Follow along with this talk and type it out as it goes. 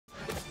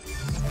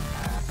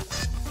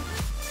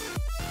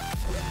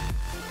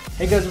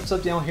Hey guys, what's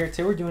up? Daniel here.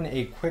 Today we're doing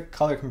a quick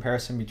color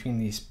comparison between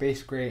the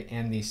space gray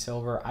and the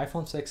silver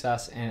iPhone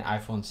 6s and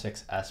iPhone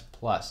 6s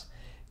Plus.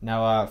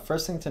 Now,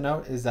 first thing to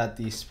note is that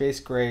the space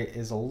gray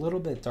is a little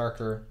bit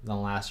darker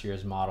than last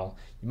year's model.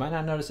 You might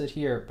not notice it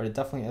here, but it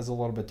definitely is a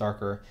little bit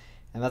darker.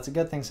 And that's a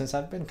good thing since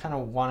I've been kind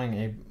of wanting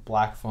a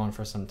black phone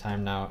for some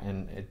time now,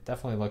 and it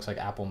definitely looks like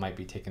Apple might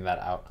be taking that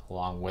out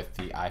along with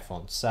the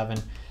iPhone 7.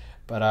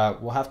 But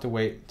we'll have to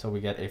wait until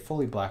we get a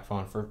fully black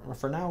phone.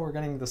 For now, we're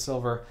getting the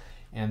silver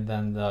and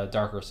then the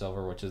darker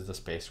silver, which is the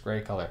space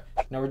gray color.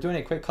 Now we're doing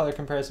a quick color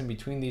comparison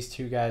between these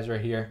two guys right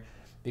here,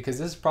 because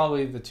this is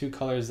probably the two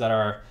colors that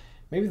are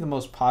maybe the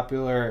most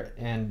popular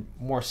and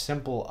more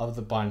simple of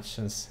the bunch,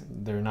 since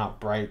they're not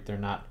bright, they're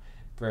not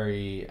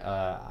very,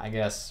 I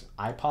guess,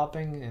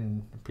 eye-popping,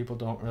 and people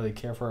don't really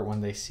care for it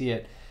when they see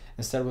it.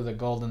 Instead, with the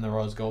gold and the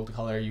rose gold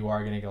color, you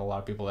are going to get a lot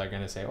of people that are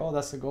going to say, oh,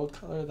 that's the gold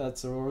color,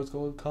 that's the rose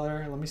gold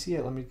color, let me see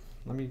it, let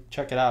me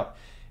check it out.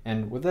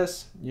 And with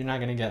this, you're not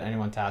going to get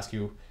anyone to ask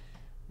you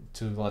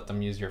to let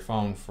them use your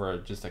phone for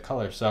just a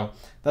color. So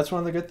that's one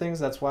of the good things.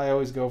 That's why I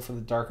always go for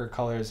the darker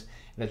colors.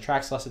 It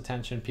attracts less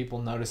attention, people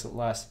notice it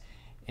less,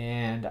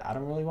 and I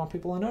don't really want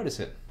people to notice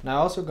it. Now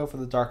I also go for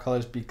the dark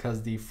colors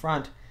because the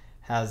front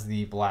has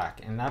the black,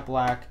 and that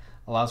black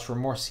allows for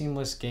more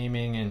seamless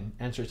gaming and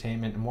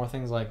entertainment and more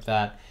things like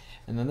that.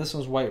 And then this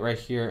one's white right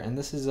here, and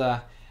this is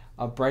a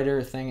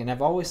brighter thing. And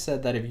I've always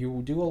said that if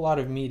you do a lot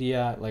of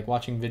media, like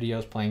watching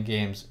videos, playing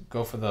games,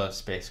 go for the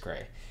space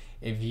gray.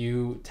 If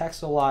you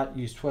text a lot,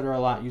 use Twitter a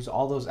lot, use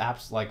all those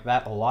apps like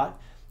that a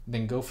lot,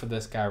 then go for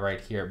this guy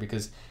right here.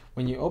 Because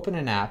when you open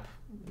an app,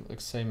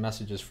 like say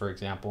Messages for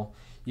example,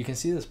 you can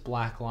see this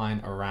black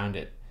line around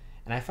it.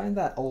 And I find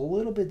that a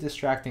little bit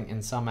distracting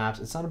in some apps.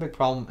 It's not a big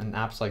problem in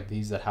apps like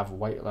these that have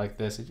white like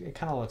this. It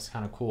kind of looks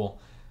kind of cool,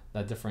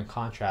 that different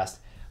contrast.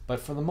 But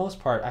for the most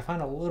part, I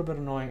find it a little bit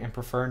annoying and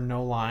prefer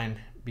no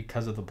line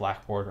because of the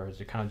black borders.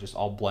 It kind of just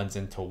all blends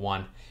into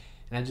one.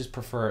 And I just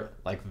prefer it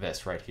like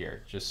this right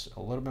here, just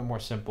a little bit more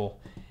simple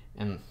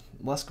and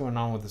less going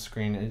on with the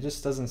screen. It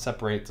just doesn't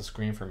separate the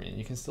screen from me.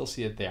 You can still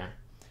see it there.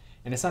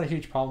 And it's not a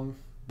huge problem,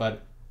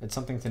 but it's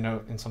something to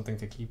note and something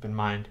to keep in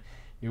mind.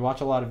 If you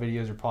watch a lot of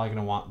videos, you're probably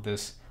gonna want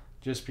this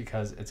just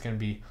because it's gonna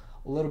be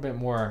a little bit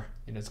more,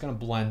 it's gonna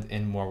blend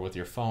in more with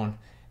your phone.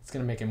 It's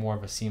gonna make it more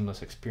of a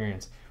seamless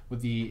experience.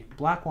 With the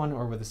black one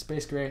or with the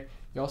space gray,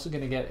 you're also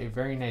gonna get a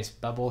very nice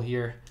bevel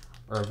here,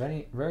 or a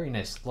very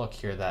nice look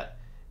here that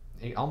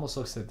it almost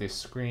looks like the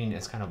screen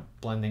is kind of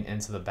blending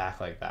into the back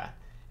like that.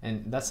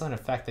 And that's an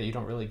effect that you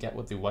don't really get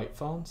with the white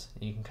phones.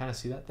 And you can kind of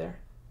see that there.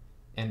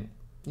 And,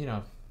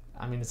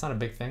 I mean, it's not a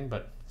big thing,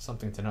 but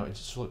something to note. It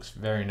just looks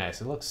very nice.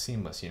 It looks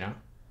seamless, You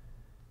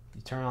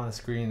turn on the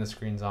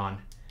screen's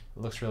on.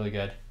 It looks really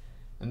good.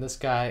 And this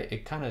guy,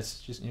 it kind of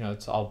is just,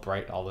 it's all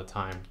bright all the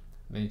time.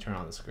 And then you turn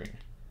on the screen.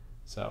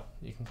 So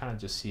you can kind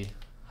of just see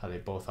how they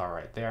both are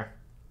right there.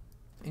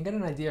 And get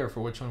an idea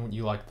for which one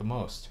you like the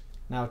most.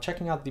 Now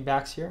checking out the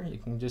backs here, you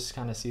can just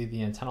kind of see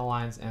the antenna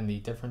lines and the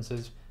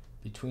differences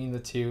between the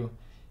two.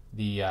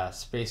 The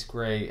space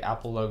gray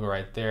Apple logo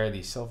right there,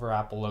 the silver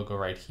Apple logo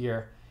right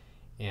here,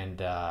 and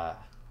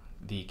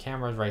the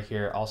cameras right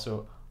here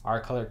also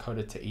are color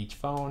coded to each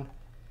phone.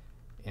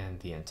 And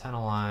the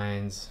antenna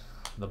lines,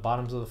 the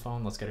bottoms of the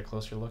phone, let's get a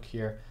closer look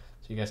here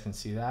so you guys can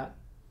see that.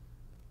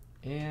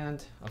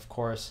 And of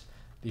course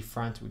the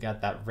front, we got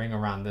that ring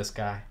around this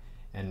guy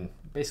and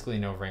basically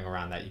no ring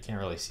around that, you can't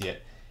really see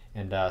it.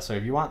 And so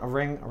if you want a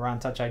ring around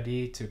Touch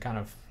ID to kind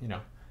of,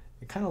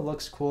 it kind of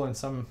looks cool in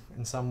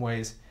some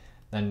ways,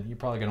 then you're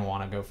probably going to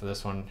want to go for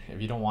this one.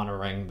 If you don't want a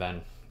ring,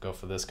 then go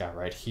for this guy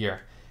right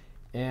here.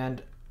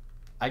 And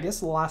I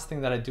guess the last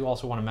thing that I do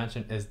also want to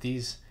mention is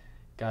these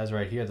guys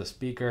right here, the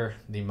speaker,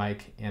 the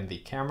mic, and the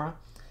camera.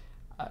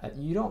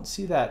 You don't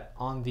see that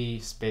on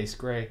the space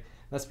gray.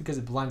 That's because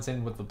it blends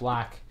in with the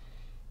black,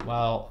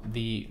 while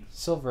the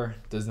silver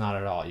does not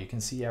at all. You can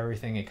see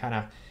everything. It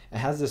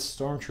has this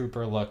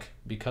stormtrooper look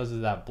because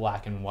of that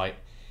black and white.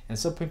 And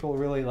some people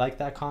really like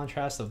that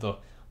contrast of the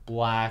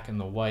black and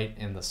the white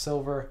and the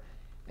silver.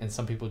 And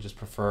some people just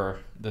prefer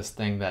this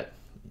thing that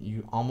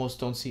you almost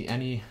don't see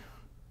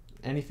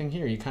anything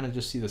here. You kind of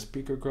just see the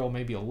speaker grill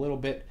maybe a little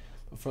bit,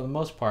 but for the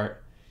most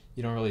part,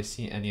 you don't really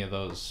see any of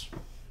those,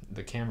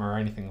 the camera or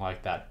anything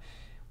like that,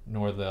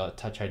 nor the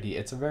Touch ID.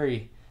 It's a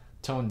very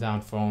toned down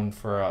phone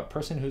for a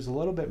person who's a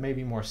little bit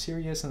maybe more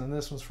serious, and then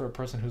this one's for a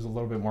person who's a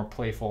little bit more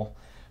playful.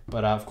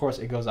 But of course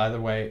it goes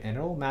either way, and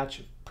it'll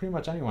match pretty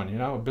much anyone.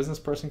 A business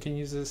person can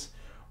use this,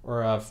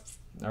 or a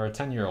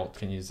 10-year-old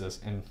can use this,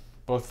 and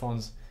both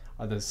phones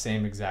are the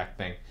same exact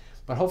thing.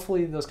 But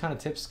hopefully those kind of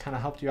tips kind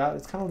of helped you out.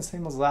 It's kind of the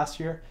same as last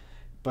year,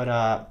 but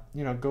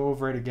go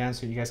over it again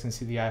so you guys can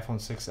see the iPhone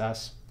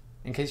 6s.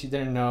 In case you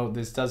didn't know,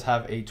 this does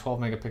have a 12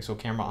 megapixel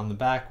camera on the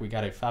back. We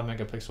got a 5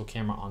 megapixel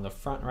camera on the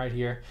front right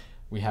here.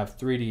 We have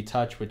 3D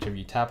touch, which if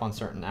you tap on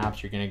certain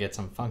apps, you're going to get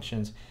some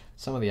functions.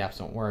 Some of the apps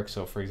don't work.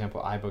 So for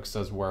example, iBooks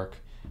does work.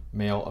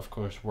 Mail, of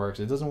course, works.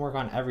 It doesn't work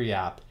on every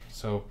app.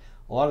 So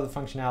a lot of the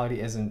functionality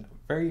is in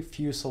very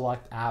few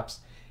select apps,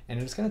 and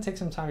it's going to take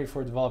some time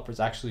before developers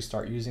actually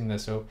start using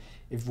this. So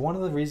if one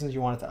of the reasons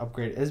you wanted to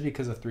upgrade is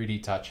because of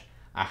 3D Touch,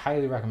 I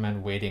highly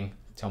recommend waiting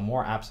till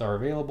more apps are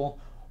available,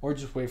 or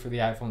just wait for the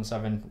iPhone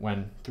 7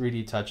 when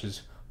 3D Touch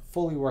is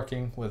fully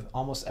working with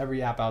almost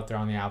every app out there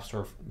on the App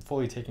Store,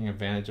 fully taking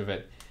advantage of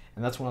it.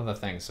 And that's one of the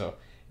things. So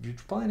if you're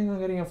planning on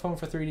getting a phone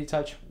for 3D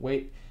Touch,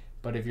 wait.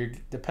 But if you're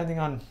depending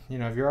on,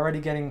 if you're already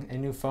getting a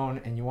new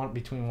phone and you want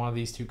between one of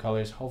these two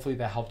colors, hopefully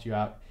that helped you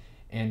out.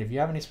 And if you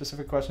have any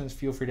specific questions,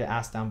 feel free to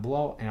ask down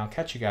below, and I'll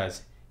catch you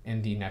guys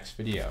in the next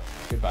video.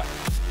 Goodbye.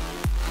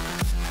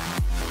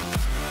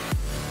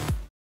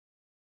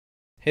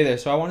 Hey there,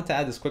 so I wanted to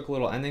add this quick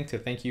little ending to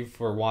thank you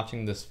for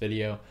watching this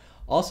video.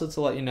 Also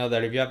to let you know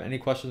that if you have any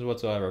questions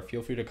whatsoever,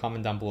 feel free to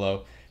comment down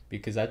below,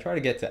 because I try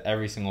to get to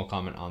every single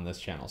comment on this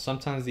channel.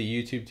 Sometimes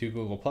the YouTube to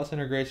Google Plus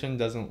integration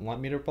doesn't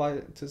want me to reply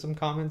to some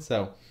comments,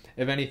 so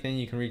if anything,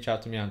 you can reach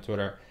out to me on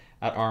Twitter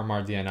at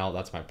RMRDNL,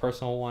 that's my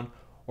personal one,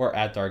 or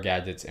at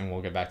DarGadgets, and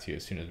we'll get back to you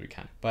as soon as we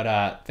can.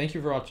 But thank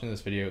you for watching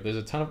this video. There's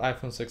a ton of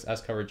iPhone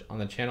 6s coverage on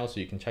the channel, so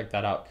you can check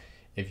that out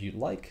if you'd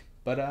like.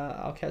 But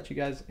I'll catch you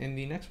guys in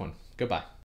the next one. Goodbye.